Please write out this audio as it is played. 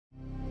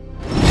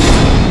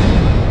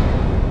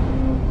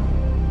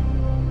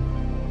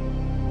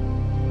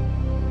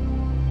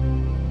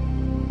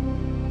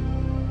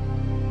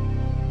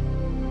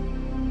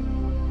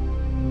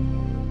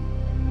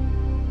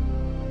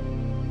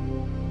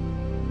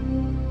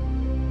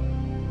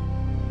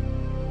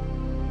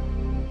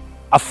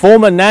A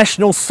former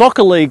National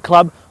Soccer League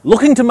club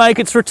looking to make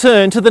its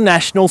return to the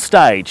national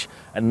stage,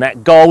 and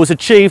that goal was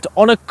achieved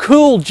on a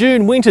cool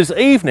June winter's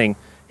evening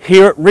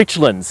here at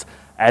Richlands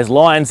as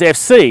Lions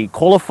FC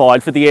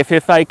qualified for the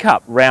FFA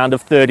Cup round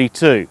of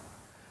 32.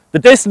 The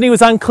destiny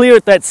was unclear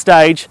at that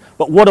stage,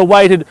 but what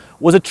awaited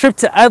was a trip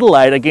to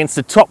Adelaide against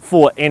the top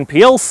 4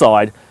 NPL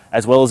side,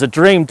 as well as a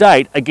dream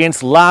date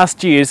against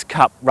last year's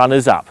Cup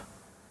runners-up.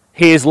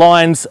 Here's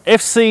Lions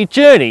FC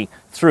journey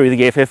through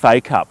the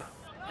FFA Cup.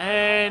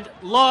 And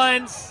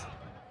Lions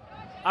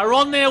are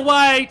on their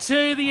way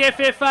to the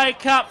FFA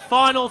Cup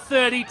final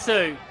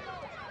 32.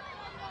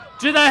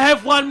 Do they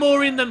have one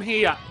more in them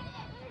here?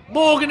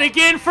 Morgan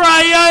again for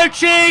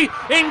Aochi.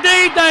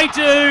 Indeed they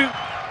do.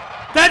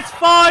 That's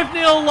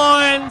 5-0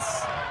 Lions.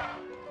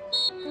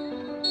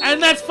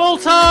 And that's full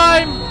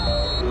time.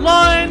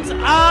 Lions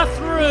are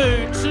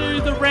through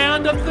to the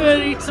round of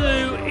 32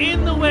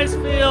 in the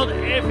Westfield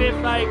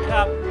FFA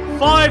Cup.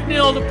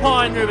 5-0 to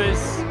Pine Rivers.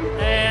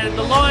 And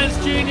the Lions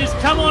juniors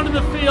come onto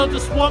the field to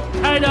swamp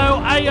Kato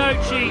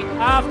Aochi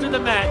after the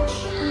match.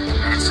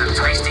 And some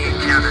tasty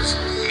encounters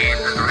in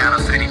the round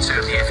of 32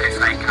 of the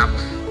FFA Cup.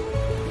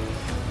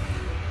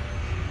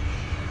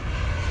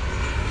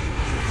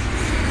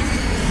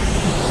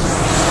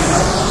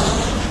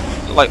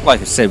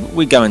 Like I said,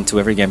 we go into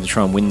every game to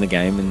try and win the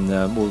game,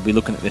 and we'll be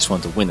looking at this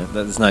one to win it.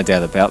 There's no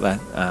doubt about that.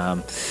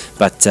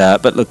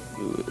 But look,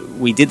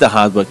 we did the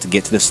hard work to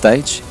get to this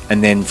stage,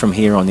 and then from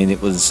here on in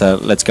it was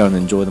let's go and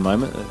enjoy the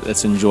moment.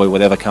 Let's enjoy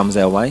whatever comes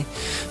our way.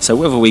 So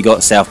whether we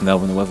got South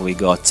Melbourne, or whether we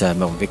got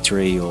Melbourne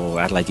Victory or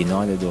Adelaide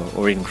United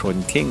or even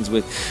Croydon Kings,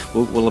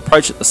 we'll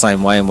approach it the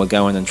same way, and we'll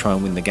go in and try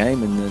and win the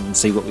game and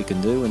see what we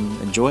can do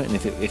and enjoy it. And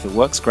if it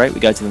works, great.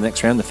 We go to the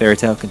next round. The fairy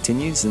tale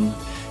continues, and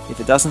if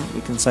it doesn't,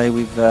 we can say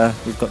we've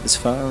got this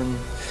far and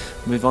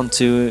move on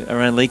to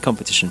around league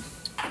competition.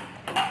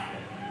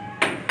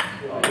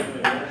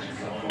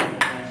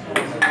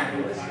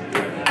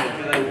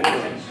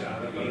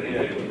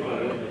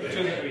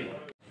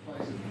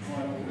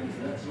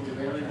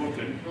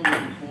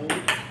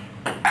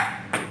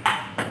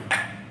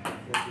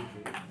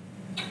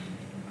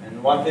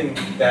 And one thing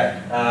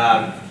that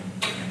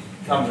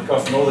comes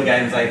across in all the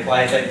games they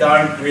play is they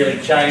don't really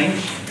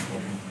change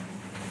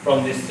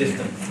from this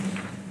system.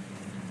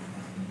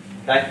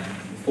 Okay,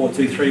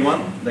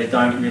 4-2-3-1, they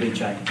don't really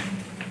change.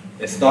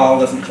 Their style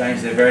doesn't change,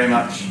 they're very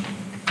much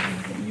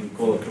what you would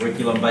call a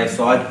curriculum-based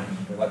side.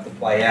 They like to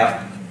play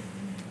out,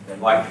 they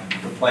like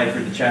to play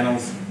through the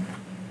channels,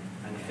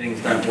 and if things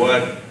don't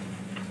work,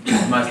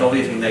 the most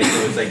obvious thing they do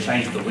is they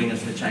change the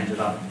wingers to change it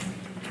up.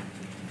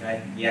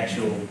 Okay, the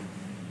actual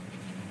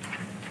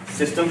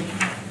system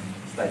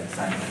stays the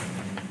same.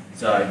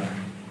 So,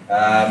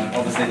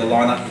 obviously the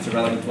lineup is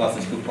irrelevant to us,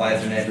 there's good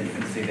players in there, but you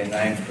can see their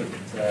names,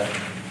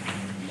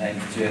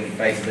 names to any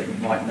faces that you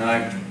might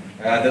know.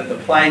 The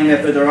playing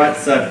method, alright,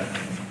 so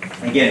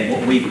again,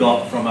 what we've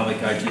got from other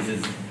coaches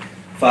is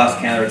fast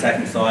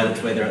counter-attacking side,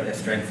 it's where they're at their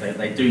strength.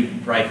 They do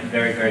break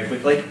very, very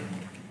quickly.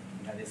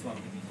 And this one,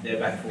 their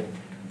back four.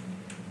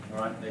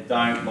 Alright, they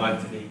don't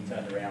like to be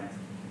turned around.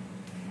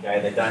 Okay,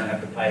 they don't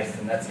have the pace,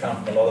 and that's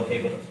come from a lot of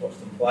people that's watched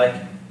them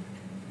play.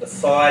 The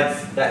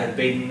sides that have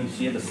beaten them this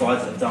year, the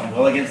sides that have done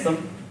well against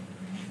them,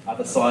 are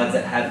the sides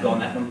that have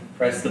gone at them,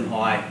 pressed them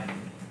high,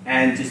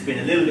 and just been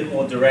a little bit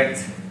more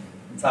direct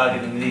and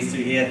targeting these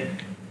two here,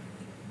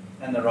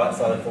 and the right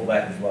side of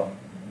fullback as well.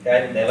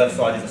 Okay, their left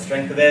side is a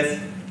strength of theirs.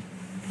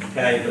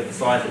 Okay, but the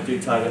sides that do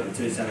target the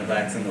two centre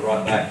backs and the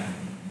right back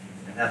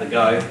and have a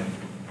go.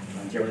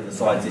 And generally the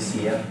sides this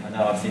year, I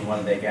know I've seen one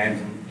of their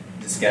games and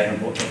just scattered and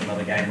brought up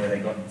another game where they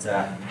got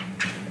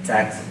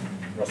attacked.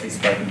 Rossi's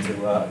spoken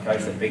to a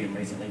coach that beat them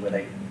recently where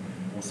they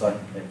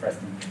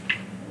pressed them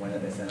and went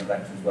at their centre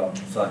backs as well.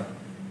 So,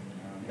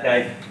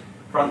 okay.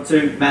 Front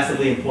two,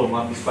 massively important,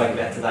 like we spoke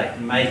about today,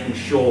 making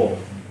sure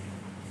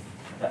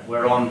that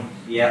we're on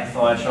the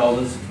outside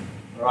shoulders,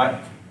 all right?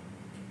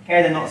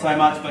 Okay, they're not so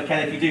much, but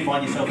okay, if you do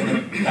find yourself in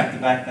a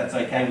back-to-back, that's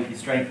okay with your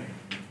strength.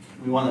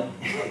 We want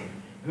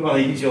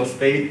to use your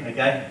speed,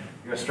 okay?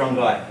 You're a strong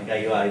guy,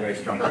 okay, you are, you're very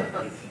strong.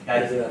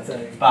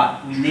 Okay?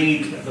 But we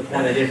need the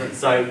point of difference.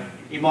 So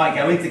you might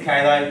go into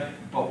Kalo,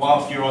 but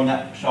whilst you're on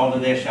that shoulder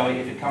there, showing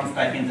if it comes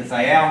back into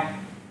say Al,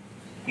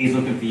 he's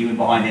looking for you in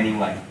behind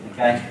anyway,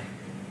 okay?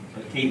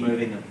 So keep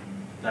moving them.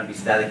 Don't be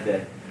static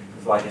there.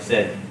 Because like I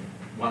said,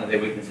 one of their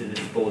weaknesses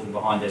is balls in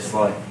behind their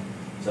slide.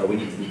 So we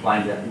need to be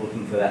playing that,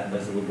 looking for that,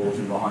 those little balls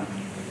in behind.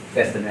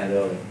 Test them out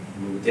early.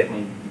 And we will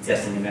definitely be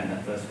testing them out in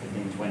that first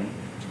 15, 20,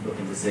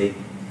 looking to see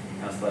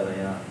how slow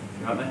they are.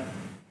 You right, mate?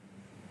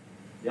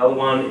 The other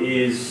one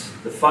is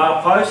the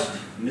far post,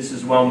 and this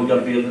is one we've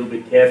got to be a little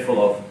bit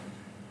careful of.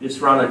 This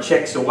runner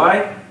checks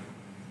away.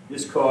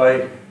 This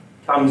guy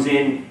comes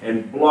in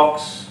and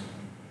blocks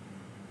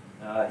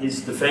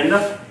his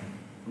defender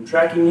from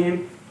tracking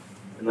him,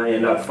 and they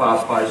end up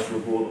far post for a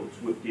ball that's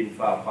whipped in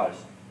far post.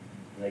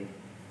 And they've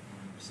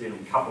seen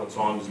them a couple of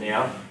times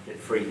now get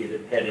free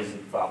hit headers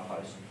at far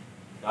post,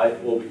 okay?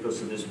 All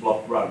because of this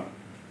block run.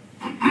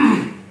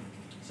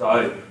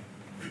 So,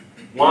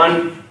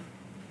 one,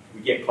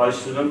 we get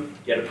close to them,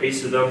 get a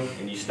piece of them,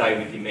 and you stay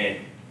with your man.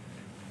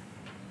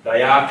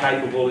 They are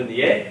capable in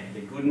the air,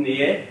 they're good in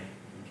the air.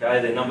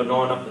 Okay, their number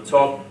 9 up the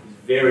top is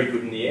very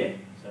good in the air,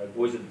 so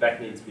boys at the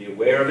back need to be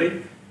aware of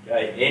it.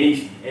 Okay,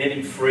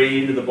 anything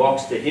free into the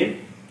box to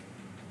him,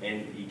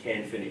 and he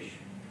can finish.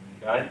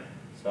 Okay,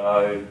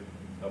 so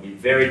they'll be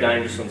very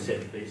dangerous on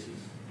set pieces.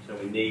 So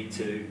we need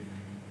to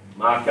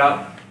mark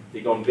up,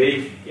 big on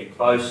big, get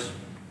close,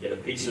 get a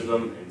piece of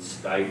them, and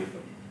stay with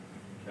them.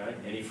 Okay,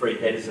 any free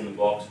headers in the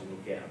box, and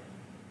look out.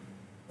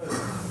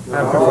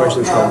 How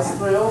preparations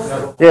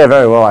gone? Yeah,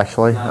 very well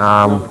actually.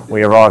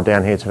 We arrived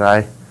down here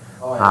today,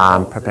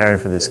 preparing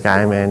for this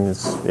game, and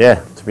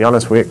yeah, to be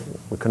honest, we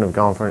couldn't have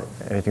gone for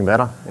anything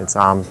better. It's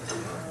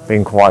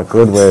been quite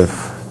good.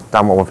 We've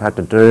done what we've had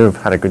to do. We've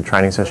had a good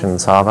training session in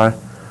Savo,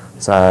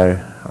 so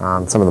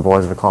some of the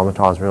boys have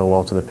acclimatised real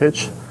well to the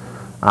pitch.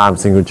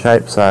 It's in good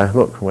shape, so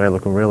look, we're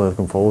really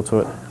looking forward to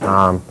it.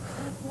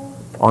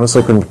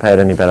 Honestly, couldn't have prepared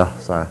any better.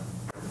 So.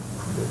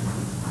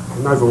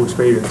 An overall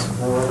experience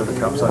of the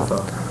Cup so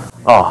far?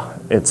 Oh,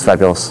 it's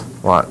fabulous.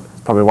 Right,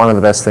 it's probably one of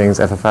the best things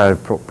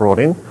FFA brought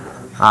in.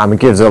 It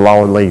gives the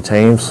lower league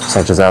teams,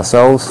 such as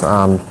ourselves,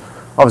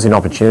 obviously an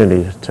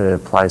opportunity to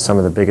play some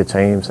of the bigger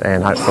teams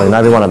and hopefully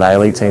maybe one of the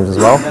A-League teams as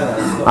well.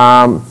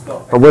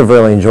 But we've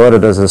really enjoyed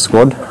it as a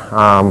squad.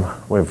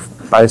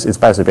 It's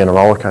basically been a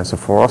roller coaster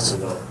for us.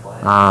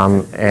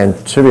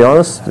 And to be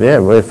honest, yeah,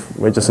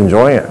 we're just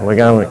enjoying it. We're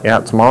going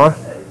out tomorrow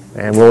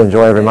and we'll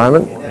enjoy every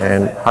moment,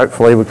 and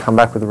hopefully we'll come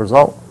back with the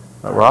result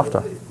that we're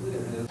after.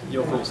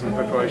 Your thoughts on the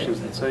preparations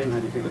of the team? How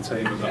do you think the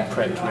team is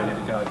prepped, ready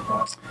to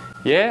go?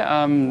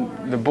 Yeah,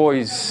 the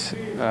boys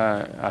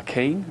are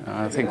keen.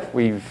 I think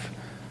we've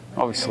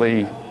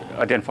obviously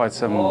identified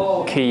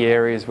some key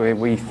areas where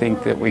we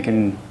think that we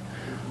can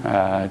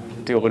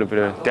do a little bit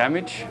of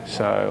damage.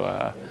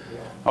 So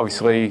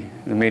obviously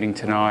the meeting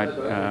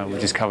tonight, we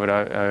just covered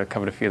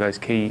a few of those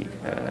key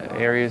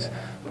areas.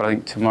 But I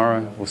think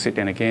tomorrow we'll sit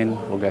down again,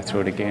 we'll go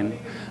through it again.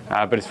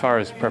 But as far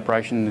as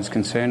preparation is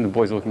concerned, the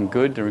boys are looking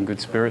good, they're in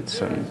good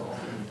spirits, and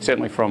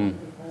certainly from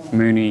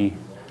Mooney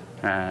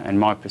and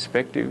my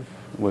perspective,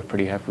 we're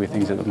pretty happy with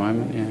things at the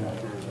moment, yeah.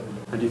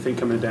 And do you think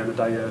coming down the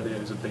day earlier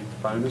is a big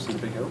bonus, is a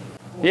big help?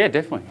 Yeah,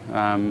 definitely.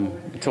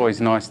 It's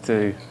always nice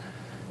to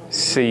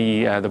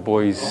see the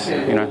boys,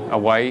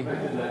 away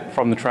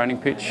from the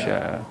training pitch.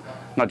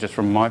 Not just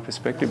from my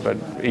perspective, but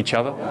each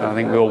other. I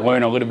think we'll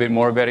learn a little bit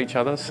more about each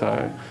other,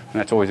 and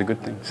that's always a good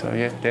thing. So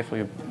yeah,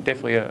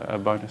 definitely a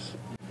bonus.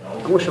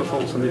 And what's your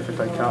thoughts on the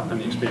FFA Cup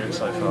and the experience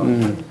so far?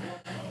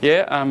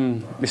 Yeah,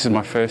 this is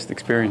my first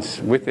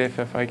experience with the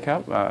FFA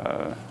Cup.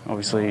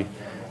 Obviously,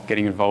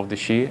 getting involved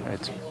this year,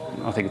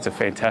 I think it's a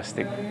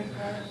fantastic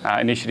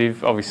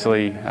initiative.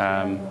 Obviously,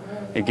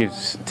 it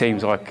gives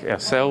teams like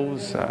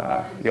ourselves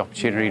the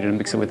opportunity to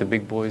mix it with the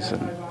big boys.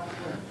 And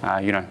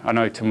I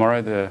know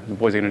tomorrow the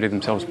boys are going to do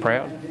themselves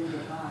proud,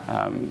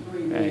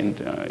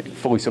 and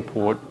fully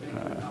support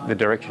the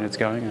direction it's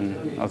going,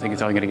 and I think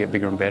it's only going to get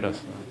bigger and better.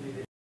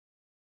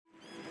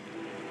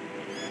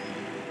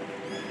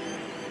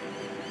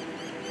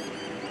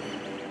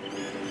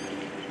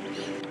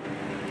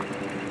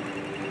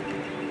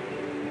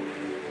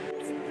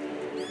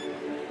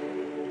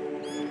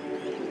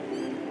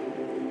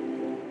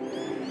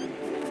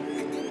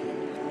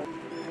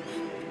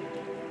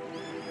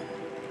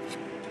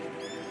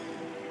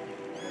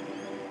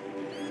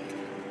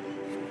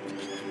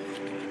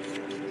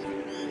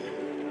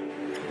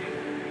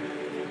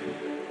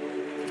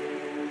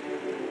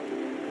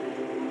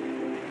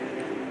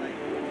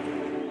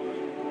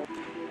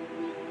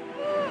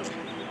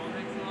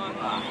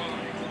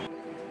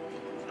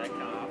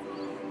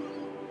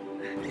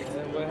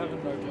 We're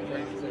having no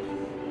practice.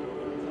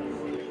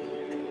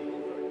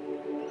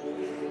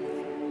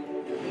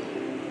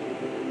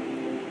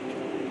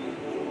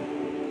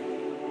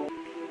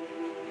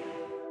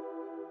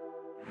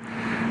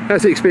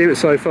 How's the experience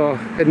so far,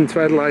 heading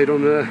to Adelaide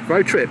on a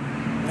road trip?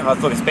 I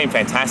thought it's been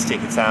fantastic.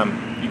 It's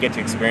you get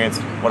to experience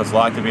what it's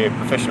like to be a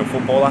professional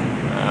footballer.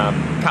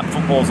 Cup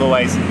football is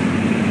always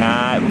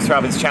will throw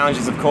up its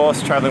challenges, of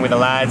course. Travelling with the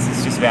lads,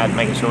 it's just about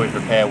making sure we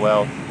prepare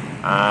well,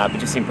 but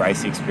just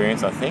embrace the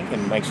experience, I think,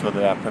 and make sure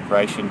that our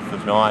preparation for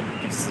tonight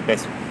gives us the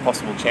best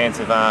possible chance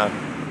of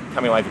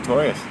coming away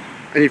victorious.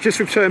 And you've just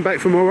returned back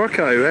from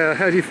Morocco.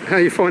 How are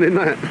you finding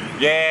that?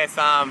 Yeah,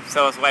 so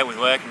I was away with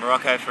work in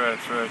Morocco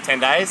for 10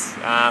 days.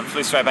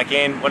 Flew straight back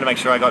in. Wanted to make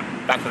sure I got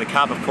back for the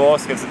Cup, of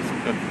course, because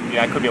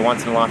it could be a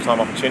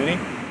once-in-a-lifetime opportunity.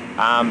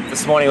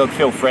 This morning, look,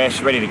 feel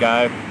fresh, ready to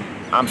go.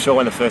 I'm sure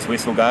when the first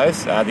whistle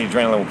goes, the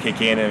adrenaline will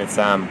kick in, and it's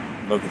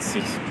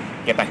just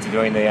get back to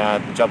doing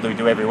the job that we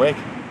do every week.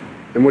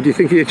 And what do you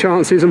think of your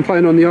chances on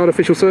playing on the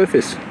artificial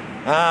surface?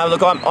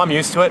 Look, I'm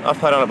used to it. I've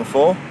played on it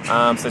before,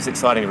 so it's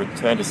exciting to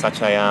return to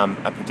such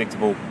a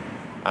predictable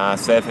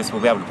surface.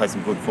 We'll be able to play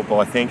some good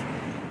football, I think.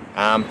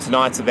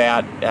 Tonight's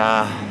about,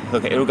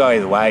 look, it'll go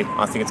either way.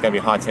 I think it's going to be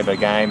a high-tempo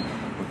game.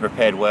 We've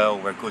prepared well.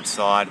 We're a good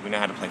side. We know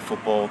how to play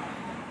football.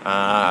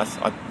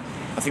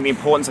 I think the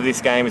importance of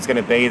this game is going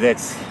to be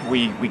that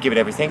we give it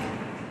everything.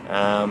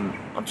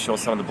 I'm sure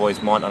some of the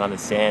boys might not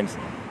understand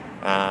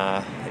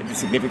the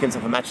significance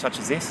of a match such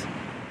as this,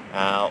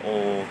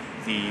 or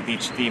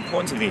the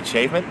importance of the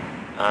achievement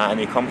and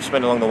the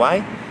accomplishment along the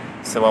way.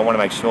 So I want to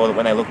make sure that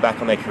when they look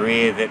back on their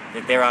career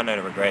that there are no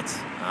regrets,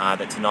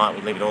 that tonight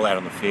we leave it all out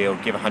on the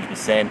field, give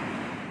 100%,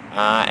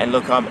 and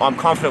look, I'm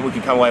confident we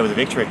can come away with a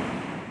victory.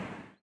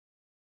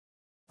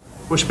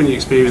 What's been your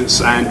experience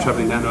and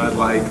travelling down to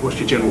Adelaide? What's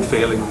your general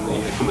feeling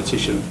on the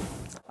competition?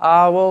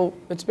 Well,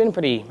 it's been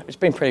pretty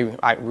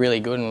like, really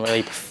good and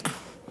really.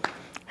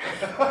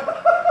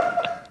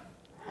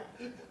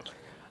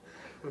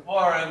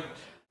 Warren.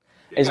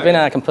 It's been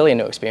a completely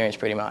new experience,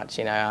 pretty much.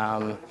 You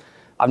know,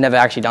 I've never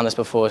actually done this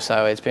before,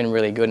 so it's been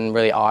really good and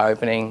really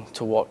eye-opening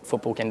to what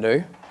football can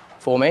do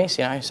for me.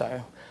 You know,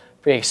 so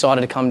pretty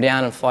excited to come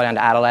down and fly down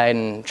to Adelaide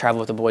and travel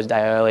with the boys a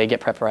day early, get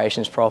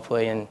preparations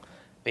properly, and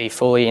be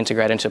fully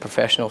integrated into the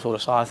professional sort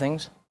of side of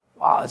things.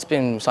 Wow, it's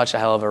been such a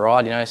hell of a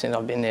ride, you know, since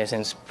I've been there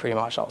since pretty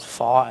much I was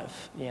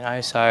 5, you know,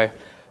 so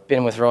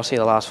been with Rossi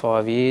the last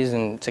 5 years,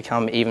 and to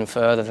come even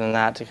further than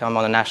that, to come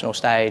on the national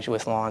stage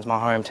with Lions, my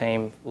home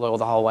team, loyal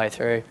the whole way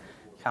through,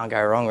 can't go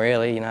wrong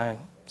really, you know,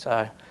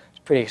 so it's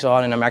pretty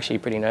exciting. I'm actually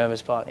pretty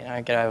nervous, but, you know,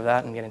 get over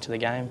that and get into the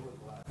game.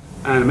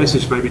 And a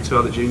message maybe to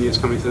other juniors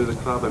coming through the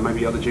club, and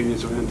maybe other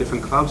juniors around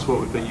different clubs, what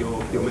would be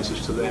your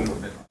message to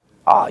them?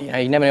 Oh, you know,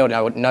 you never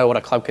know what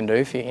a club can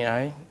do for you, you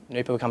know. New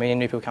people come in,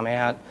 new people come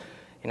out,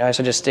 you know,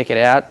 so just stick it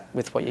out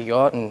with what you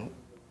got, and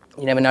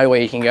you never know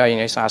where you can go, you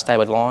know. So I stayed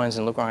with Lions,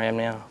 and look where I am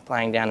now,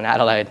 playing down in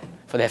Adelaide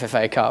for the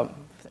FFA Cup,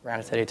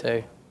 round of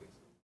 32.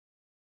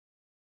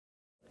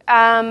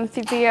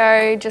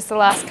 Physio just the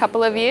last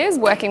couple of years,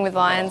 working with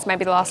Lions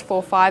maybe the last 4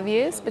 or 5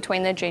 years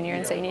between the junior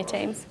and senior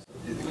teams.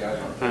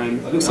 And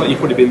it looks like you've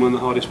probably been one of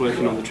the hardest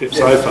working on the trip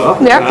so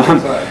far. Yep.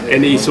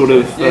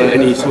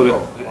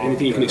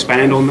 Anything you can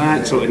expand on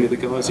that? Sort of any of the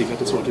guys you've had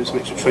to sort of do some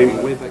extra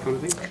treatment with, that kind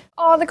of thing?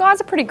 Oh, the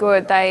guys are pretty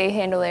good. They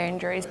handle their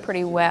injuries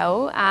pretty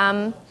well.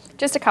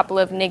 Just a couple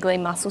of niggly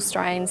muscle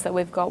strains that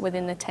we've got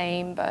within the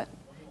team, but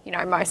you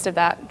know, most of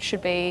that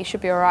should be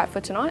all right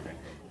for tonight.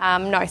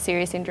 No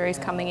serious injuries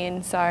coming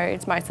in, so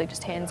it's mostly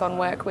just hands-on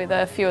work with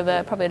a few of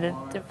the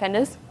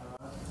defenders.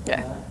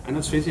 Yeah. And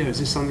as physio, is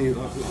this something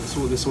like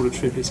this sort of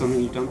trip is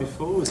something you've done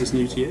before? Is this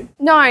new to you?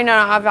 No,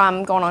 I've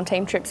gone on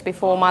team trips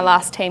before. My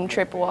last team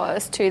trip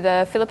was to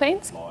the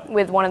Philippines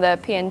with one of the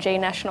PNG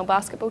national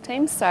basketball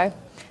teams. So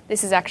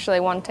this is actually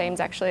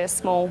a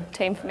small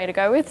team for me to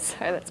go with, so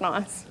that's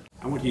nice.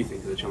 And what do you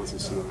think of the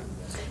chances tonight?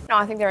 No,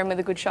 I think they're in with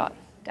a good shot,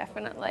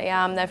 definitely.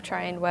 They've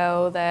trained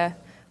well. They're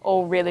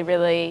all really,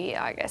 really,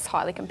 I guess,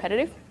 highly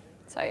competitive.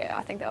 So yeah,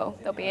 I think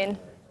they'll be in.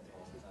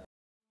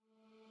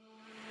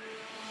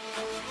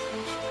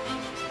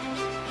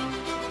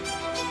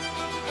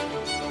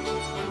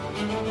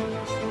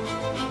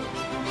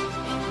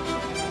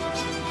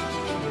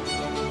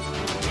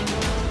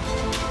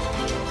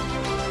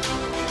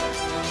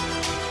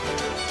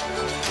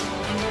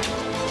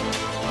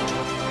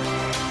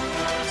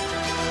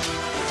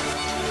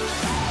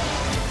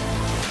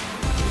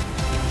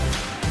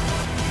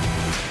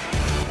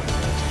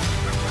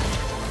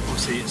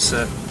 It's,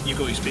 you've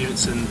got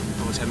experience and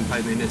obviously having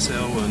played in the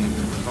NSL and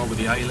involved with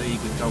the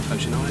A-League with Gold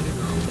Coast United.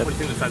 What do you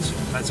think the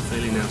fans are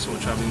feeling now, sort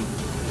of travelling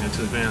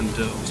to the ground,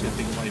 obviously a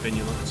big away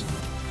venue like this?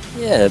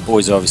 Yeah, the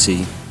boys are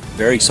obviously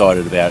very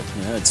excited about it.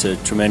 You know, it's a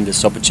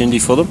tremendous opportunity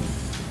for them.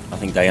 I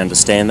think they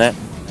understand that.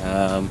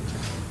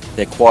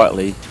 They're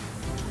quietly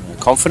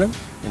confident,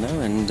 you know,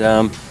 and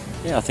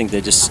yeah, I think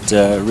they're just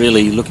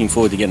really looking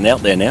forward to getting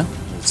out there now.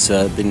 It's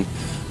been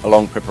a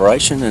long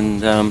preparation,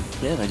 and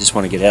yeah, they just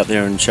want to get out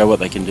there and show what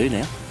they can do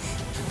now.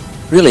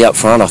 Really up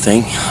front, I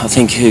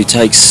think who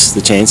takes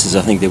the chances,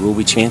 I think there will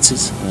be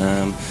chances.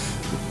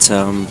 But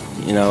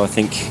you know, I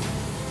think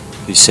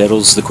who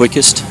settles the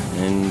quickest,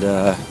 and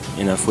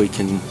you know, if we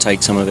can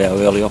take some of our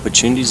early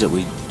opportunities that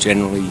we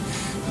generally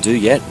do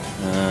yet,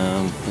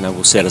 you know,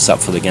 will set us up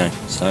for the game.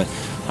 So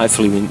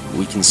hopefully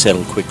we can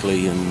settle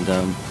quickly, and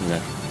you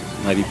know,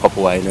 maybe pop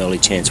away an early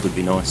chance would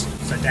be nice.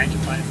 So danger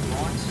playing for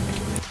Lions?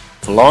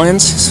 For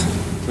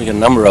Lions, we got a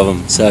number of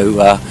them. So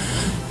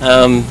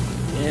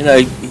you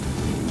know,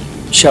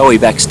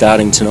 Shoei back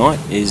starting tonight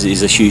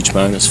is a huge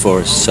bonus for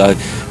us. So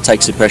it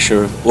takes the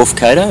pressure off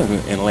Cato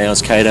and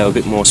allows Cato a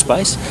bit more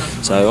space.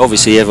 So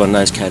obviously everyone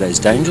knows Cato's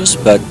dangerous,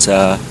 but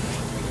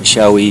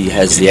Shoei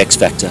has the X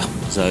factor.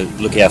 So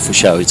look out for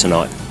Shoei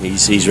tonight.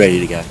 He's ready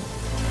to go.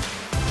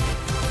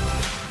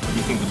 What do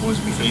you think the boys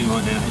will be feeling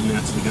like now heading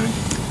out to the game?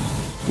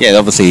 Yeah,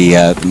 obviously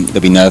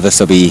they'll be nervous,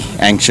 they'll be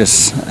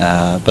anxious,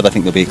 but I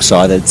think they'll be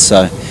excited.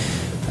 So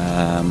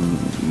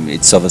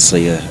it's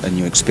obviously a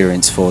new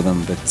experience for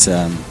them. But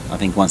I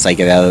think once they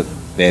get out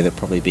there, they'll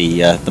probably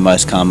be the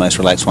most calm, most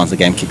relaxed once the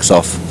game kicks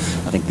off.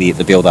 I think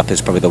the build-up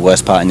is probably the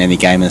worst part in any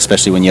game, and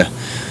especially when you're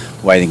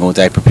waiting all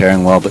day,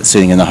 preparing well, but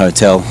sitting in the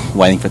hotel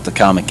waiting for it to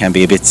come, it can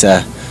be a bit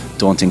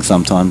daunting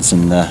sometimes.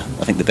 And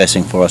I think the best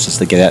thing for us is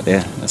to get out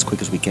there as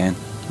quick as we can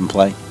and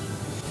play.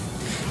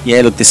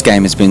 Yeah, look, this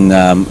game has been,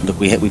 look,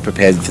 we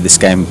prepared for this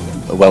game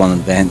well in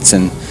advance,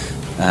 and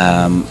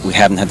We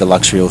haven't had the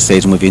luxury all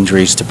season with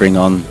injuries to bring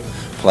on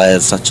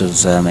players such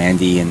as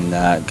Andy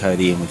and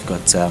Cody, and we've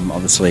got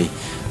obviously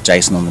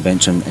Jason on the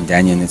bench and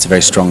Daniel. It's a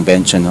very strong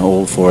bench, and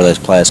all four of those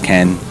players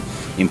can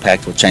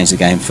impact or change the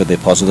game for the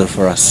positive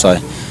for us. So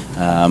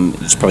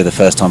it's probably the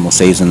first time all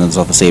season, and it's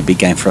obviously a big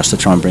game for us to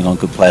try and bring on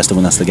good players to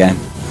win us the game.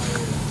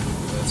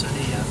 So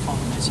the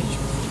final message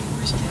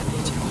recently had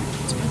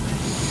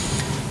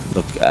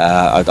Look,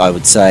 I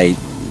would say,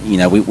 you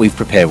know, we've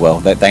prepared well.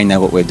 They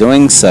know what we're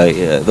doing, so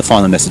the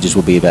final messages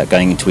will be about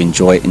going to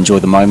enjoy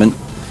the moment,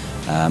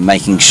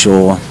 making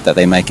sure that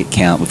they make it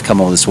count. We've come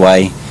all this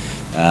way.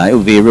 It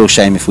would be a real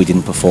shame if we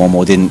didn't perform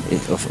or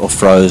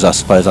froze, I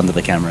suppose, under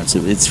the camera.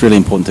 It's really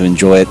important to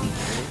enjoy it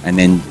and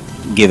then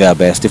give our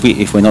best.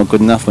 If we're not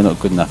good enough, we're not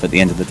good enough. At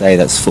the end of the day,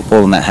 that's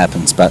football and that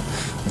happens. But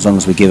as long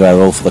as we give our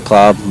all for the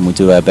club and we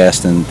do our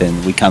best, and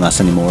then we can't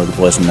ask any more of the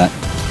boys than that.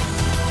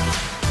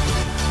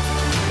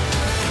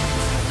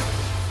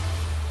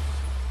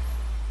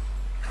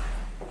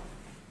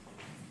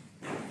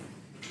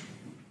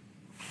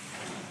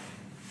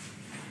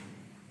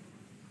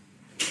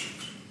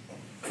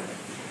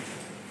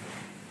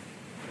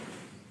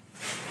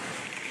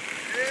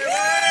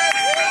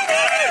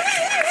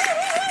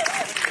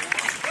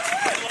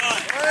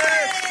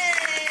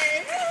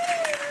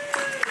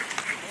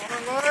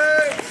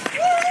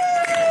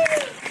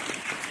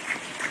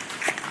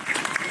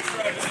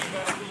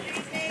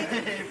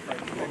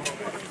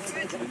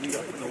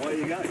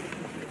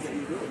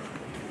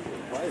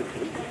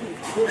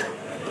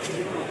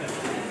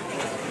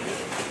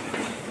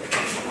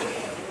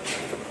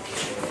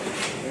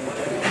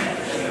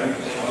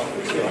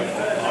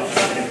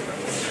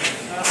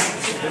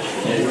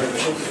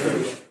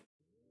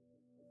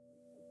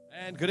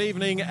 And good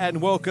evening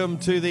and welcome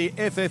to the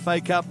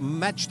FFA Cup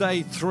Match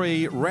Day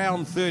 3,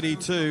 Round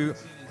 32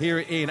 here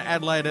in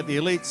Adelaide at the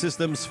Elite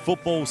Systems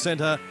Football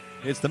Centre.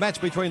 It's the match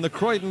between the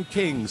Croydon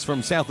Kings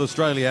from South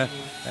Australia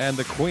and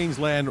the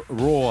Queensland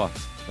Roar.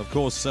 Of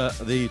course,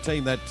 the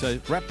team that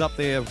wrapped up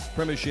their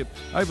premiership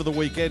over the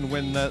weekend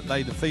when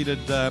they defeated,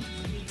 I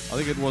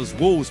think it was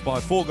Wolves by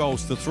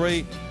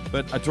 4-3.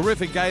 But a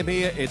terrific game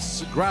here.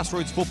 It's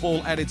grassroots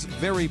football at its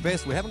very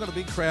best. We haven't got a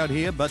big crowd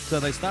here, but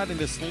they're starting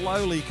to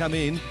slowly come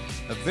in.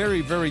 A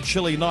very, very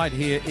chilly night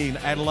here in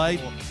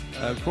Adelaide.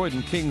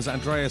 Croydon Kings,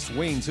 Andreas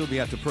Weens, he'll be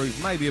able to prove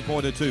maybe a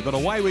point or two. But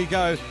away we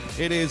go.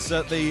 It is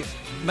the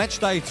match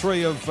day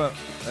 3 of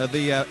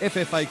the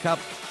FFA Cup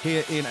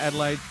here in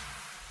Adelaide.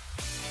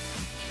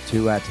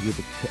 To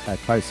keep a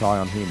close eye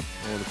on him.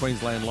 Well, the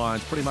Queensland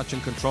Lions pretty much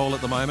in control at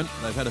the moment.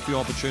 They've had a few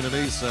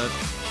opportunities.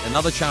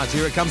 Another chance.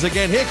 Here it comes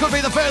again. Here could be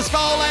the first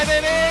goal, and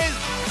it is!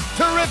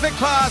 Terrific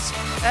pass,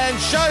 and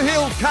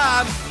Shohil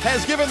Khan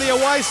has given the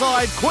away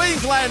side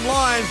Queensland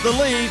Lions the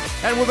lead,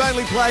 and we've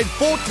only played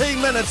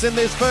 14 minutes in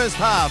this first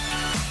half.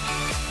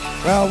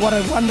 Well, what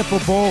a wonderful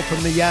ball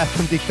from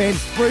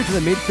defence through to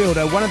the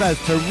midfielder. One of those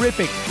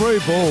terrific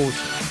through balls.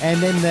 And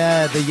then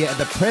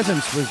the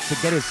presence was to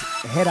get his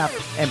head up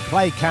and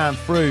play Khan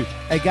through.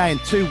 Again,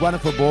 two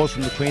wonderful balls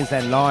from the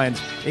Queensland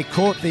Lions. It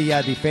caught the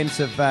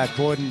defence of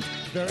Croydon.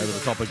 Over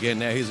the top again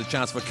now. Here's a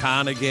chance for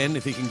Khan again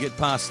if he can get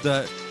past,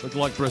 look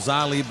like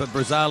Brazali. But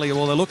Brazali,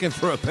 well, they're looking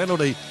for a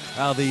penalty.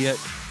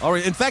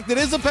 In fact, it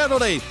is a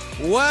penalty.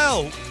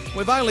 Well,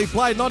 we've only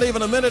played not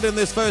even a minute in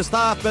this first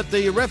half, but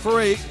the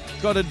referee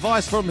got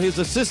advice from his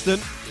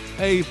assistant.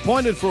 He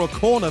pointed for a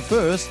corner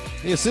first.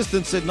 The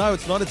assistant said, no,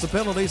 it's not, it's a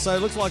penalty. So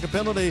it looks like a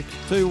penalty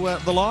to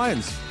the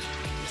Lions.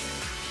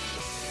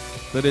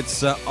 But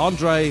it's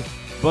Andre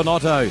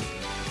Bonotto.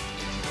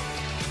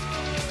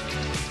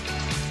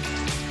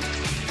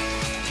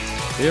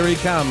 Here he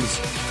comes.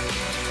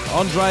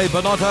 Andre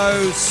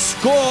Bonotto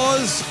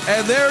scores,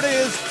 and there it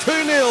is,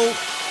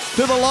 2-0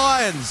 to the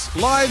Lions.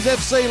 Lions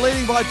FC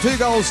leading by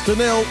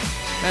 2-0.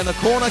 And the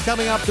corner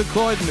coming up to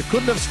Croydon. It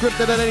couldn't have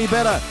scripted it any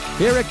better.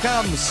 Here it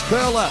comes.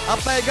 Curler. Up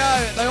they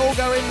go. They all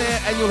go in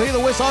there, and you'll hear the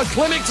whistle.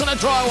 Klinik's going to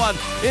try one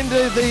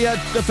into the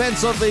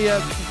defence of the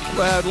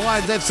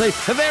Lions FC.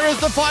 And there is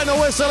the final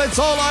whistle. It's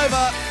all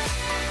over.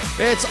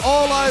 It's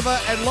all over,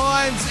 and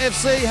Lions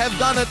FC have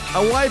done it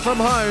away from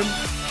home.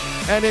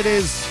 And it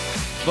is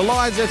the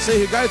Lions FC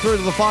who go through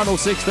to the final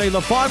 16.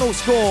 The final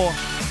score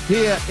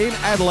here in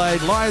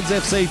Adelaide. Lions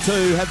FC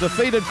 2 have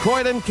defeated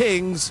Croydon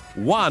Kings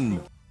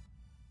 1.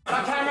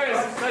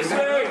 Cameras, nice to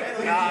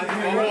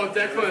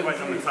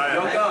meet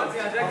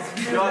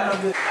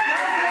you.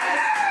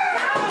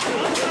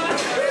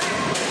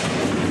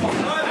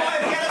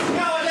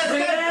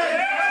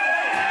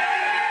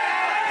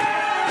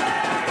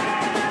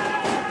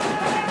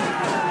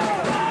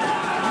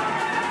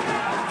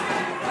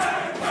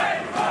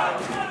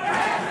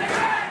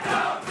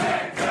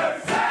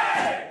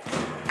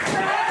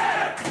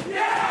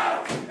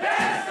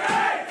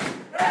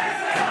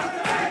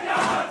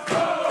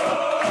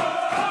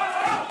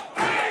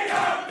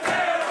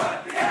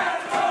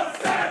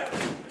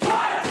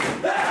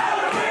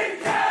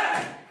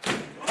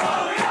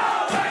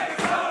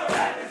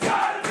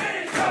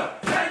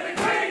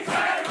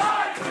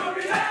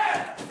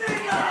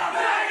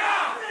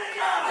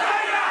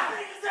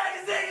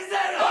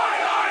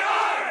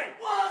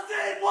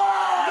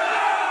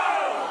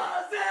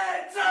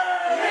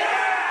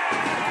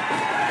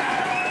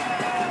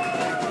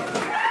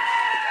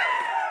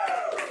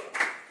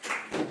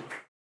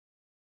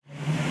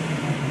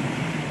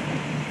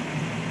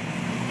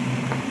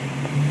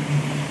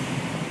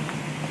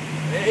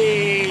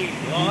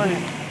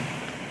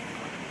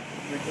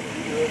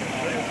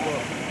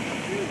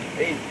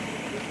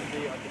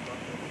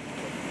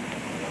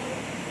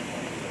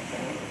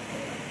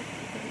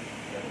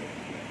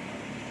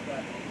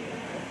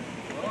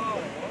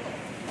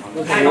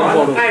 Hang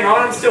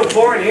on, I'm still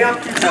pouring here. Are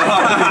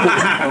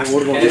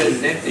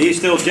you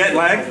still jet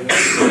lagged,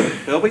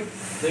 Philby? I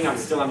think I'm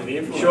still under the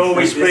influence. Sure,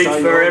 we speak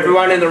for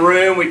everyone in the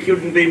room. We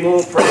couldn't be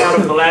more proud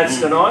of the lads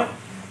tonight.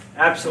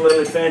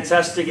 Absolutely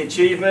fantastic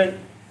achievement.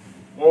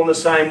 All in the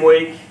same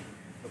week,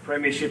 a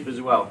premiership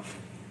as well.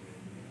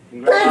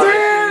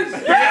 Congratulations!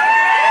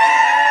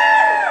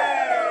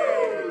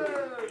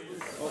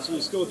 Also,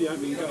 you scored the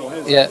opening goal.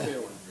 How's Yeah. that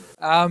feel?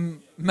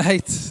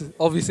 Mate,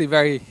 obviously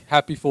very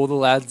happy for the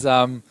lads.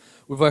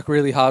 We've worked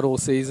really hard all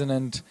season,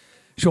 and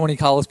Shawnee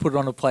Carlos put it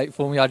on a plate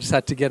for me. I just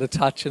had to get a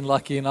touch, and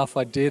lucky enough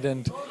I did,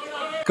 and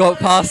got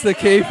past the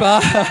keeper.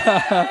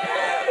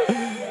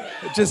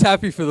 Just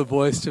happy for the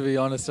boys, to be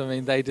honest. I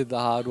mean, they did the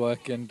hard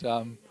work, and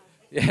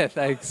yeah,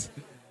 thanks.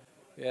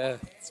 Yeah,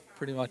 that's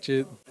pretty much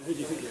it. Who would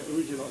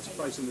you like to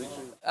face in the next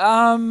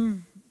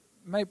year?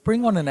 Mate,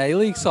 bring on an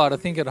A-League side. I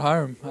think at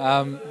home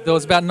there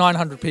was about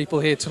 900 people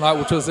here tonight,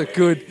 which was a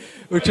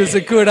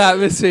good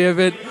atmosphere.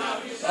 But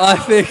I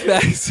think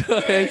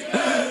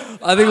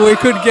I think we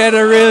could get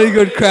a really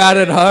good crowd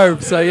at home.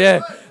 So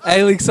yeah,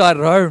 A-League side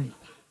at home.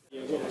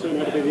 What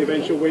turned out to be the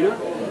eventual winner?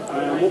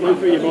 What went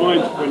through your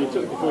mind before you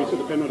took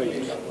the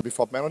penalty?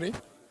 Before penalty,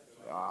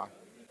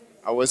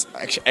 I was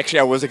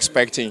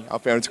expecting a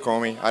penalty to call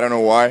me. I don't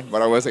know why,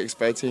 but I was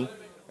expecting,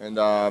 and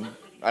I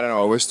don't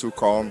know. I was too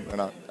calm,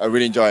 and I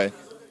really enjoyed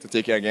to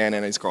take it again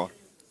and I score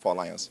for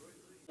Lions.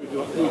 Who do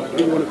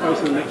you want to face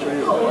in the next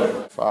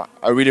round?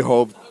 I really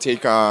hope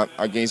take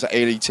against an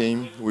A-League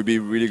team will be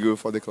really good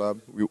for the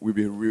club. Will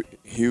be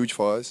huge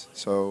for us,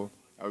 so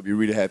I will be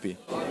really happy.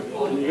 Are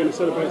you going to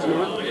celebrate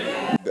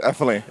tonight?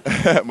 Definitely,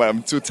 but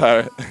I'm too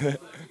tired.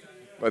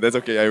 But that's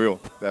okay. I will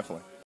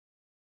definitely.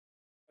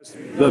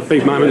 The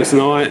big moment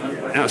tonight,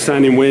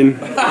 outstanding win.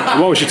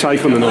 What was your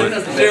take on the night?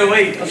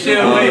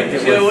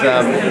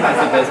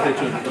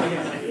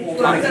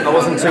 I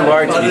wasn't too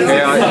worried, to be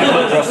fair.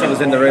 Rossi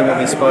was in the room when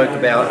we spoke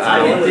about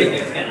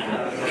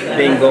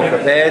being well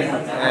prepared,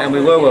 and we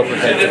were well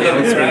prepared, to be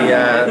honest.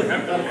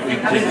 We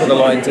put a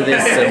lot into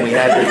this, and we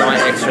had the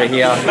night extra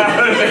here,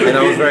 and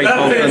I was very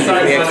confident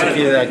that we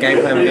executed our game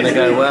plan, we were going to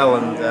go well,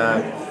 and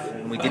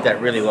we did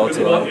that really well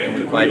tonight, and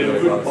we played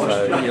really well.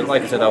 So,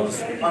 like I said, I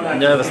was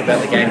nervous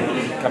about the game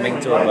coming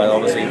to it, but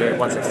obviously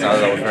once it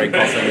started, I was very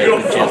confident we had a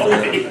good chance to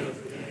win it.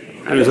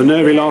 And it was a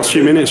nervy last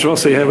few minutes.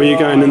 Rossi, how were you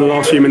going in the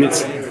last few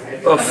minutes?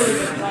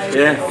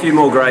 Yeah, a few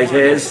more grey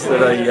hairs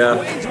that I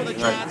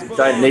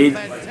don't need,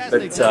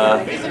 but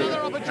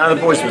the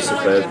boys were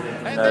superb.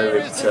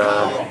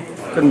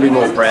 Couldn't be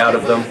more proud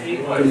of them.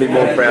 Couldn't be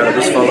more proud of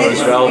this fellow as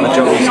well. The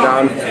job he's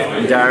done,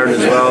 and Darren as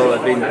well.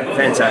 They've been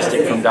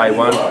fantastic from day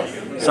one.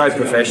 So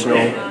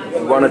professional.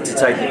 We wanted to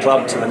take the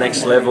club to the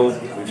next level.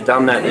 We've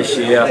done that this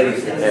year,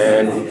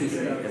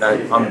 and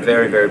I'm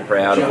very, very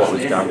proud of what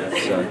we've done.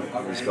 So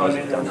these guys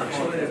have done that.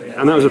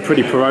 And that was a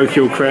pretty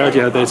parochial crowd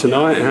you had there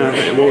tonight.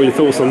 What were your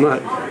thoughts on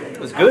that? It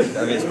was good.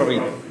 I mean, it's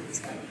probably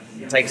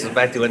takes us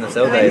back to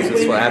NSL days.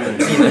 That's what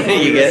happens.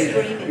 You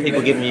get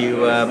people giving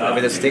you a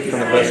bit of stick from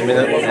the first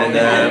minute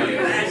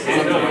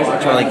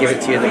and trying to give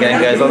it to you as the game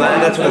goes on.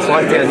 And that's what it's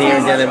like down here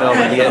in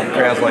Melbourne. You get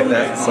crowds like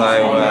that.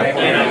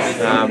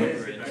 So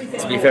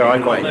to be fair, I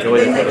quite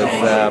enjoyed it. It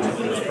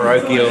was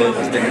parochial. It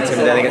was a bit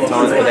intimidating at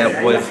times, but our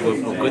boys were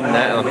good in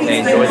that, and I think they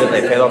enjoyed it.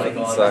 They fed off it,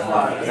 so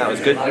that was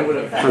good.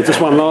 Just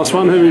one last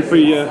one. Who would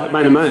be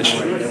man of match?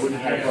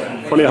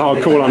 Probably a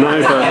hard call, I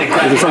know, but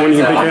is there someone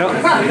you can pick out?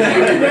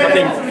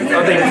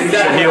 I think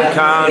Shahil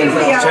Khan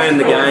turned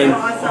the game,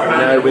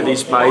 with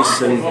his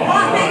pace and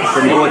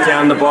from brought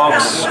down the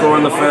box,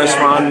 scoring the first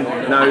one.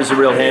 He was a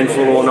real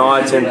handful all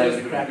night, and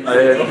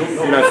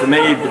for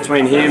me,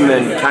 between him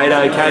and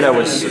Cato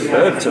was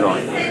superb tonight.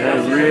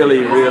 Really,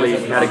 really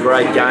had a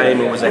great game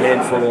and was a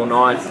handful all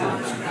night.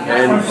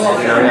 And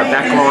our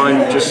back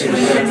line just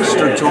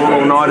stood tall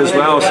all night as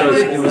well, so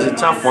it was a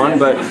tough one.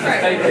 But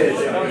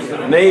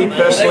me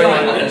personally,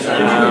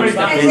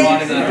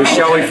 been with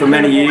Shelby for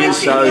many years,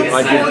 so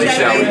I give it to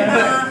Shelby.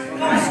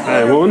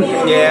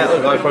 Yeah,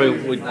 look, I probably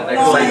would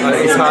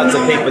say it's hard to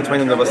pick between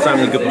them. There were so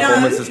many good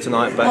performances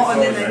tonight,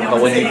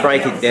 but when you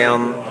break it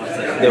down,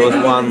 there was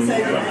one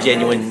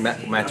genuine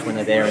match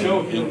winner there,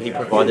 and he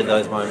provided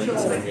those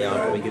moments. And yeah, I'll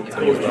probably give it to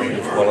him as well.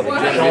 His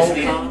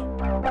quality.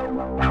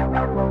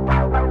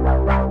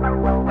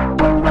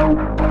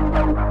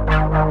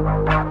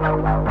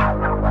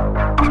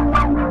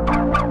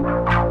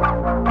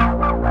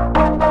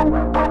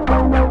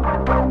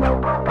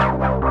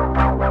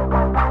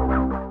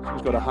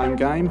 Home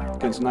game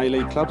against an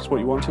A-League club. It's what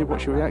you wanted.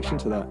 What's your reaction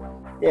to that?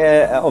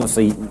 Yeah,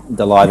 obviously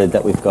delighted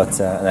that we've got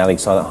an A-League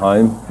side at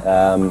home.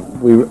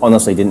 We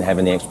honestly didn't have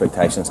any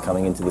expectations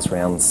coming into this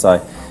round,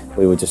 so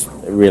we were just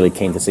really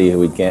keen to see who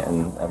we'd get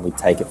and we'd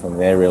take it from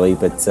there really.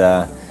 But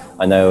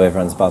I know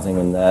everyone's buzzing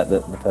when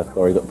the Perth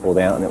Glory got pulled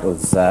out, and it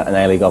was an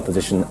A-League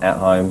opposition at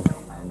home.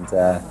 And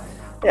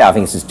Yeah, I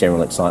think it's just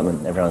general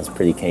excitement. Everyone's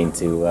pretty keen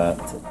to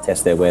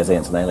test their wares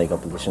against an A-League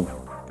opposition.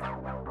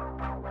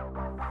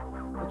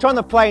 We're trying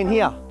to play in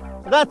here.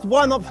 So that's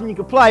one option you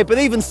could play, but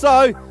even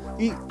so,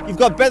 you've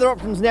got better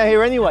options now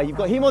here anyway. You've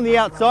got him on the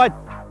outside,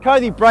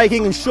 Cody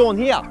breaking, and Sean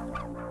here.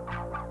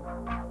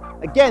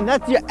 Again,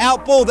 that's your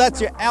out ball,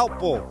 that's your out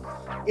ball,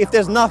 if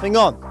there's nothing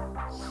on.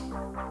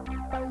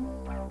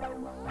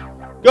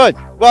 Good,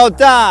 well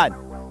done.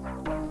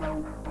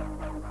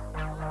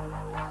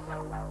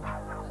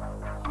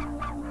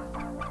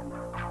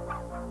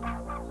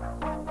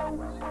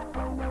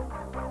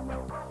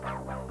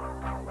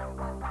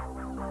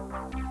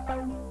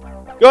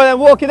 Go on then,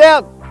 walk it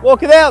out,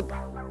 walk it out.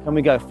 Can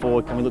we go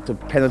forward? Can we look to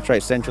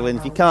penetrate central? And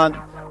if you can't,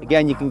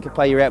 again, you can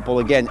play your out ball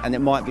again, and it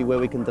might be where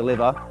we can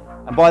deliver.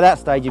 And by that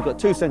stage, you've got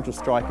 2 central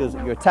strikers,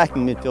 your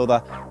attacking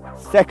midfielder,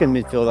 second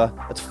midfielder.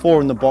 That's 4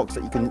 in the box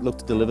that you can look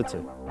to deliver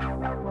to.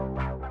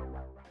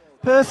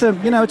 Perth,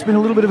 it's been a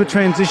little bit of a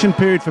transition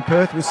period for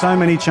Perth with so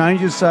many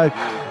changes. So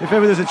if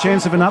ever there's a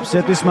chance of an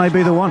upset, this may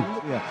be the one.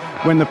 Yeah.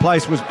 When the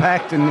place was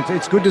packed, and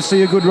it's good to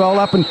see a good roll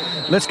up, and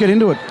let's get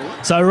into it.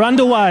 So we're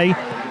underway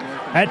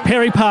at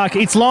Perry Park.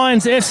 It's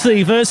Lions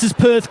FC versus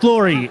Perth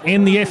Glory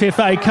in the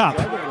FFA Cup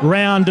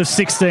round of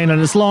 16,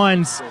 and it's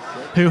Lions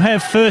who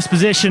have first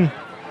possession.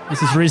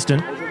 This is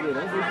Risdon.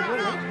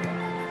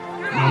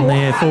 And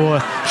there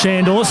for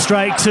Shandor,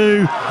 straight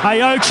to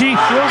Aochi.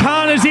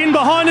 Khan is in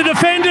behind the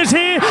defenders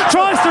here,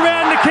 tries to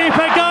round the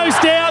keeper, goes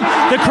down.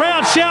 The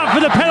crowd shout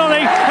for the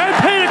penalty, and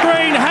Peter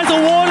Green has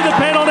awarded the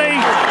penalty.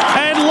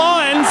 And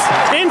Lions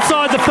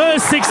inside the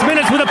first 6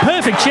 minutes with a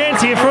perfect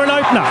chance here for an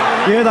opener.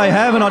 Yeah, they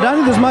have, and I don't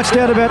think there's much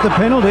doubt about the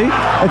penalty.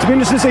 It's been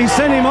interesting to see. He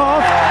sent him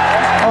off.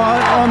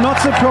 I'm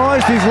not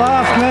surprised he's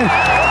laughed, man.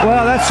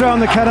 Wow, that's throwing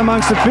the cat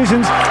amongst the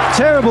pigeons.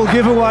 Terrible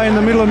giveaway in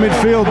the middle of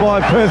midfield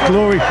by Perth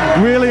Glory.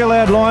 Really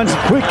allowed Lions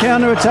quick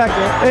counter-attack,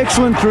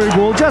 excellent through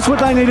ball, just what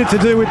they needed to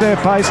do with their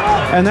pace,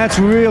 and that's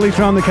really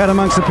thrown the cat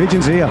amongst the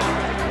pigeons here.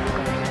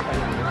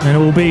 And it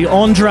will be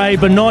Andre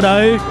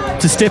Bonotto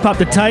to step up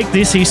to take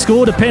this. He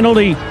scored a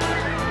penalty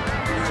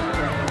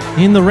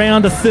in the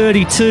round of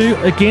 32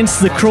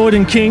 against the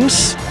Croydon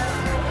Kings.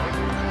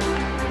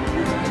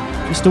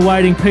 Just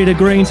awaiting Peter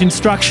Green's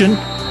instruction.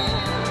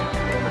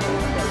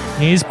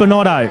 Here's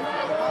Bonotto.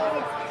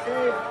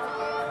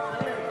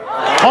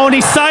 Oh, and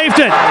he saved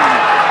it.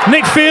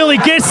 Nick Feely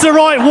gets the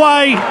right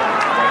way,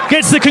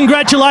 gets the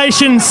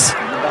congratulations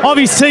of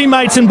his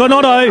teammates, and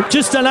Bonotto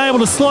just unable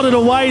to slot it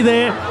away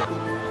there.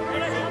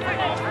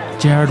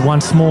 Jared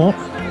once more.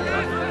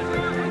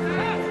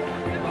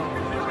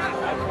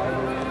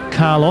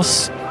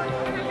 Carlos.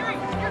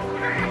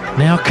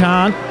 Now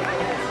Khan.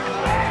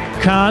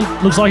 Khan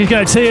looks like he's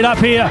going to tee it up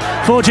here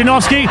for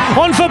Janowski.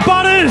 On for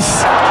Butters!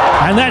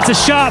 And that's a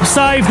sharp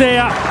save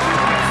there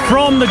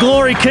from the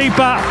Glory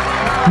keeper,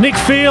 Nick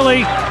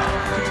Feely.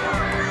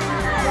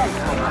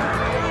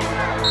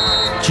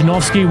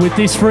 Janowski with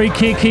this free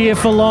kick here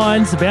for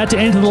Lions, about to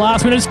enter the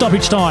last minute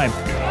stoppage time.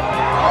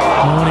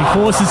 Oh, and he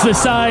forces the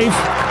save.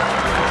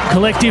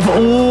 Collective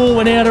all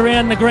went out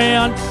around the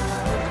ground.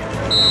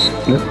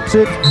 That's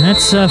it.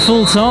 That's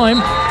full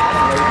time.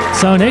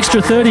 So an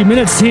extra 30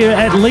 minutes here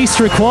at least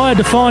required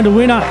to find a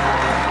winner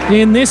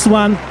in this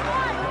one.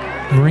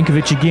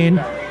 Marinkovic again,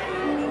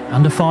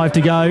 under 5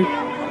 to go.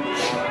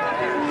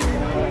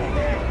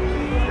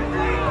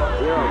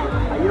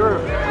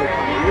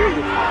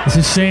 This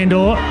is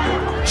Shandor.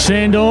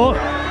 Shandor,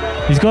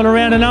 he's got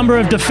around a number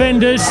of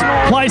defenders,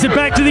 plays it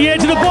back to the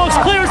edge of the box,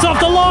 clears off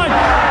the line,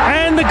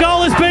 and the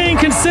goal is being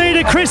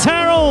conceded. Chris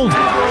Harold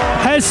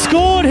has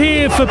scored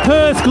here for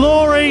Perth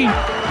Glory.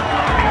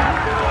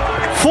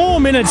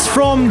 4 minutes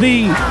from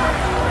the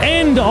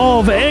end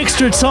of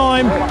extra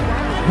time,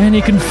 and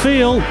you can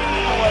feel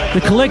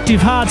the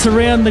collective hearts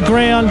around the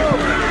ground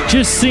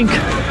just sink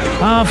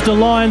after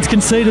Lions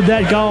conceded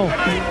that goal.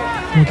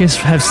 I guess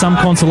have some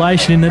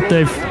consolation in that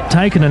they've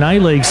taken an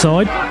A-League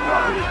side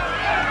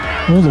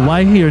all the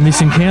way here in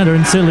this encounter,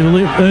 and certainly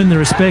will earn the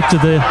respect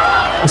of the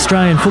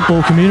Australian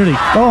football community.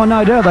 Oh,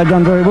 no doubt they've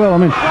done very well. I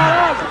mean,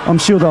 I'm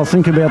sure they'll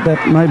think about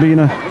that maybe in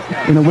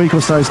a week or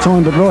so's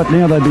time, but right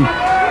now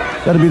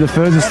that'd be the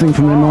furthest thing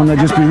from their mind. They'd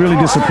just be really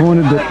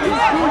disappointed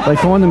that they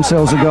find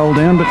themselves a goal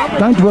down, but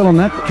don't dwell on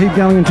that. Keep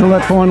going until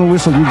that final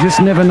whistle. You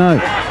just never know.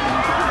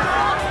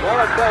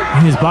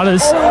 Here's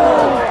Butters.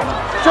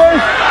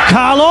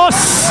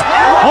 Carlos!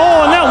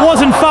 Oh, and that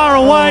wasn't far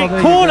away.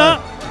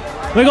 Corner.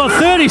 We've got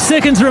 30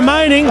 seconds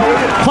remaining,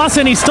 plus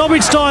any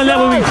stoppage time that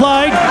will be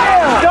played.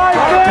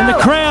 And the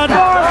crowd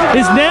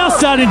is now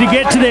starting to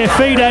get to their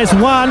feet as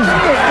one.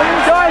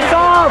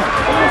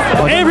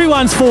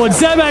 Everyone's forward.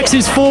 Zabax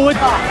is forward.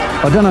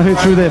 I don't know who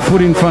threw their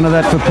foot in front of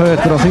that for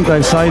Perth, but I think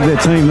they've saved their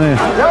team there.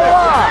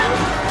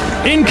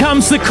 In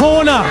comes the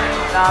corner.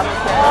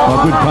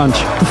 Oh, good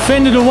punch.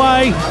 Defended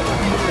away.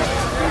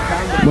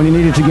 When he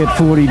needed to get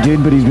forward, he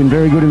did, but he's been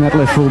very good in that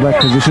left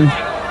full-back position.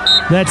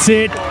 That's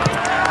it.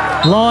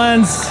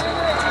 Lions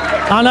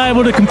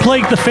unable to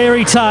complete the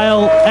fairy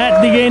tale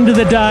at the end of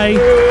the day.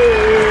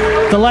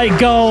 The late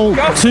goal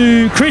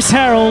to Chris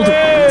Harold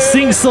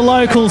sinks the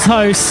locals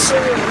hosts.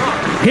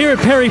 Here at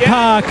Perry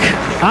Park,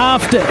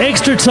 after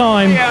extra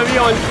time,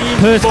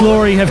 Perth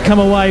Glory have come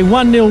away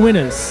 1-0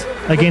 winners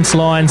against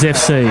Lions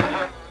FC.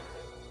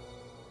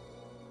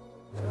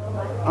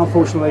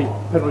 Unfortunately,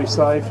 penalty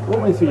saved.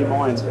 What went through your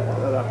mind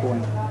at that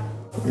point?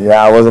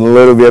 Yeah, I was a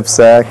little bit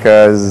upset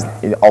because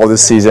all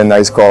this season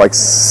I scored like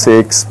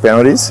 6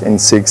 penalties in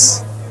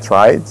 6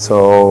 tried,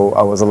 so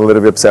I was a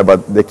little bit upset.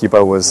 But the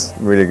keeper was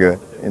really good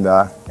in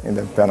the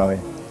penalty.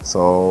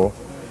 So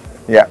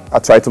yeah, I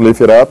tried to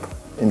lift it up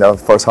in the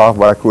first half,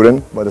 but I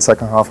couldn't. But the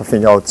second half, I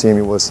think our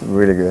team was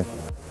really good.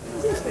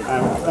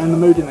 And the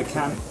mood in the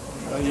camp.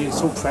 Are you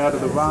sort of proud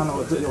of the run, or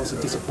was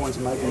it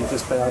disappointing maybe you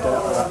just bowed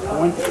out at that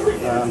point?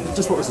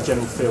 Just what was the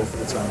general feel for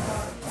the team?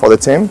 For the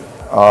team,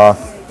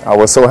 I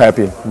was so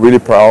happy, really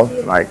proud.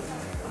 Like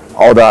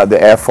all the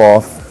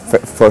effort,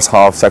 first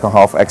half, second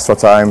half, extra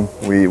time,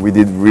 we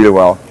did really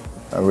well.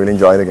 I really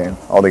enjoyed the game,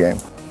 all the game.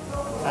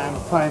 And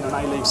playing an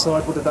A-League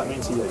side, what did that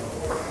mean to you?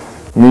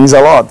 Means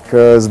a lot,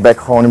 because back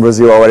home in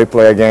Brazil I already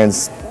play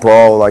against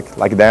pro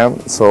like them,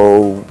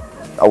 so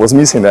I was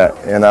missing that,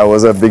 and that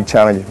was a big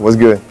challenge. It was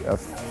good. I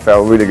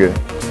felt really good.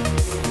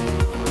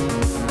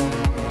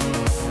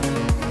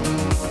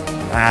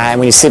 And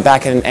when you sit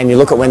back and you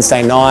look at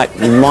Wednesday night,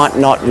 you might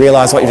not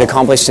realise what you've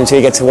accomplished until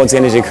you get towards the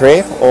end of your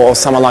career, or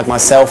someone like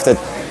myself that,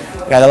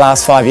 you know, the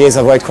last 5 years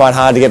I've worked quite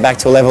hard to get back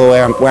to a level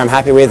where I'm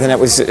happy with, and it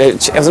was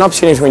an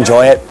opportunity to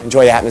enjoy it,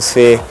 enjoy the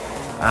atmosphere,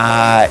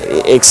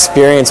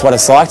 experience what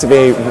it's like to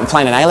be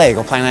playing an A-League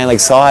or playing an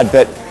A-League side.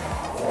 But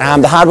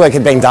the hard work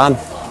had been done.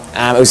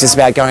 It was just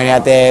about going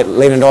out there,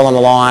 leaving it all on the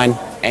line,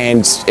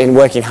 and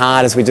working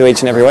hard as we do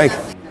each and every week.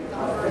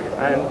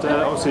 And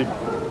obviously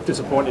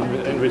disappointing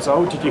end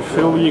result. Did you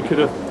feel you could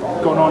have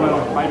gone on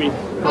and maybe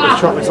got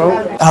a shot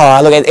result? Oh,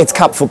 look, it's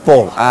cup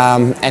football,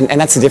 and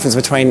that's the difference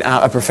between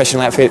a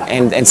professional outfit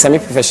and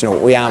semi-professional.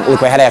 We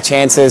had our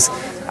chances.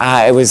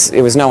 It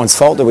was no one's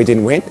fault that we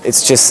didn't win.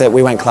 It's just that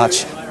we went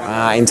clutch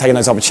in taking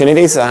those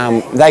opportunities.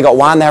 They got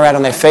one, they were out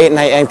on their feet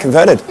and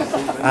converted.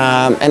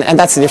 And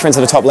that's the difference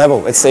at the top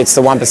level. It's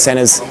the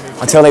 1%ers.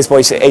 I tell these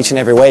boys each and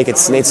every week,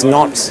 it's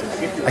not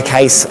a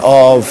case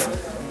of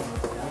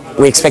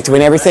we expect to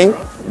win everything,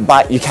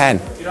 but you can.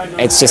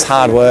 It's just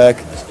hard work,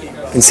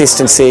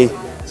 consistency.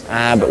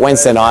 But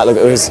Wednesday night, look,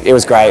 it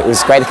was great. It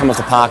was great to come off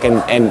the park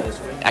and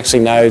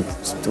actually know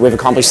we've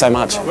accomplished so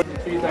much.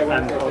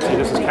 And obviously,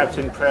 just as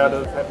captain, proud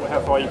of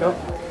how far you got?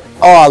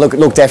 Oh,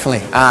 look,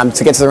 definitely.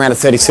 To get to the round of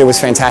 32 was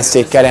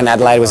fantastic. Go down to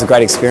Adelaide was a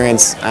great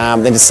experience.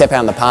 Then to step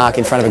out in the park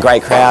in front of a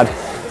great crowd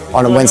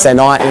on a Wednesday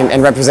night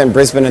and represent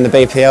Brisbane in the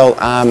BPL,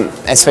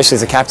 especially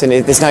as a captain,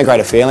 there's no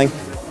greater feeling.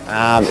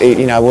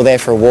 You know, we're there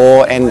for a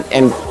war, and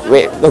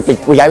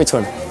we gave it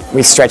to them.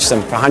 We stretched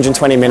them for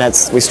 120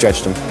 minutes. We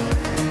stretched them.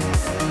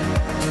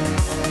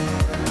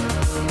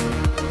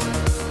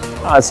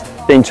 Oh, it's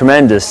been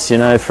tremendous. You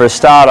know, for a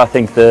start, I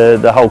think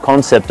the whole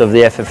concept of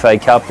the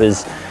FFA Cup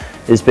has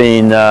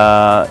been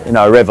you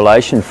know, a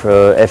revelation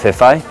for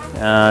FFA.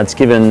 It's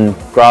given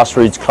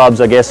grassroots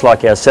clubs, I guess,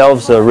 like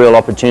ourselves, a real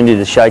opportunity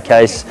to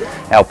showcase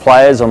our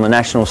players on the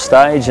national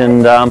stage,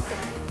 and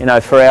you know,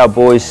 for our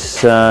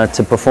boys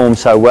to perform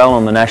so well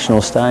on the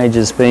national stage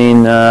has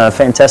been a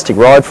fantastic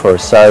ride for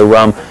us. So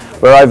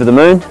we're over the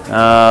moon.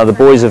 The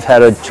boys have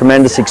had a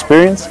tremendous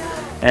experience,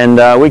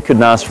 and we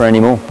couldn't ask for any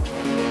more.